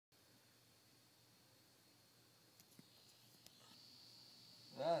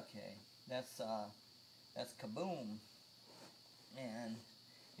Okay, that's Kaboom, and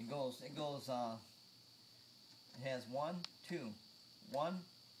it has one, two,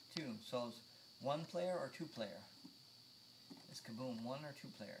 so it's one player or two player. It's Kaboom, one or two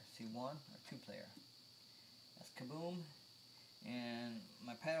player. See, one or two player. That's Kaboom, and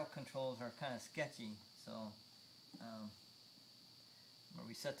my paddle controls are kind of sketchy, so I'm gonna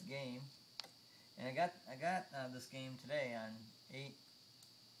reset the game. And I got this game today on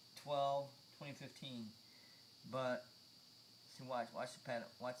 8/12/2015. But see, watch the paddle,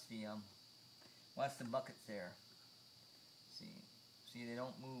 watch the buckets there. See, they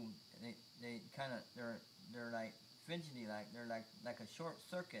don't move. They kind of they're like fidgety, they're like a short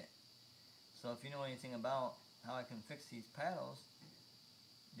circuit. So if you know anything about how I can fix these paddles,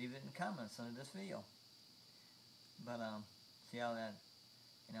 leave it in the comments under this video. But see how that,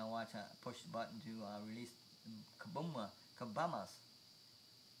 watch I push the button to release Kabomas.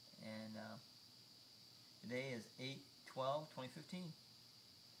 And today is 8/12/2015,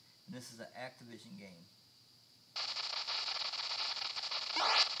 and this is an Activision game.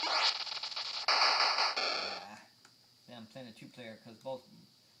 See, I'm playing a two-player because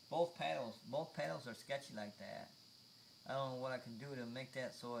both paddles are sketchy like that. I don't know what I can do to make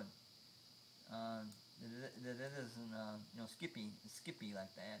that so it isn't skippy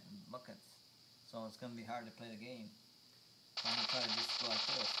like that in buckets. So it's gonna be hard to play the game. So I'm gonna try to just go like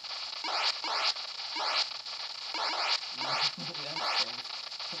this.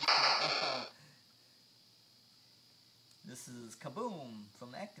 This is Kaboom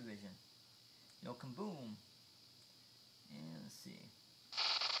from Activision. Kaboom. And let's see.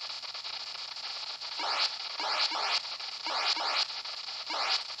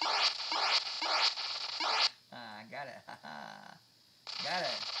 I got it. Got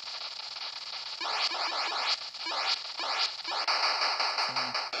it.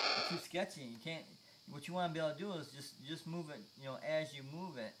 It's too sketchy. You can't. What you want to be able to do is just move it. As you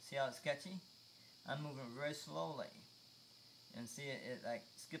move it. See how it's sketchy? I'm moving it very slowly, and see it like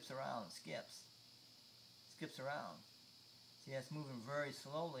skips around. Skips around. See, that's moving very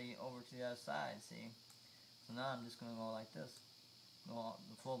slowly over to the other side. See. So now I'm just gonna go like this. Go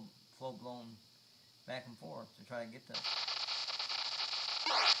the full blown back and forth to try to get this.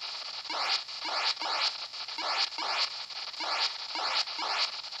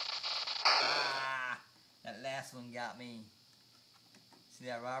 That last one got me. See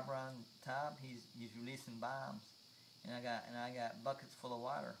that robber on top? He's releasing bombs, and I got buckets full of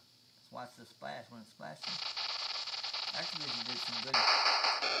water. Let's watch the splash when it's splashing. Activision did some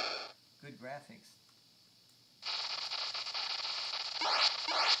good graphics.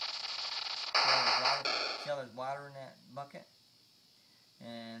 See how there's water in that bucket?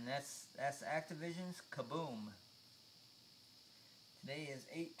 And that's Activision's Kaboom. Today is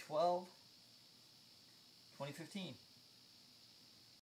 8/12/2015.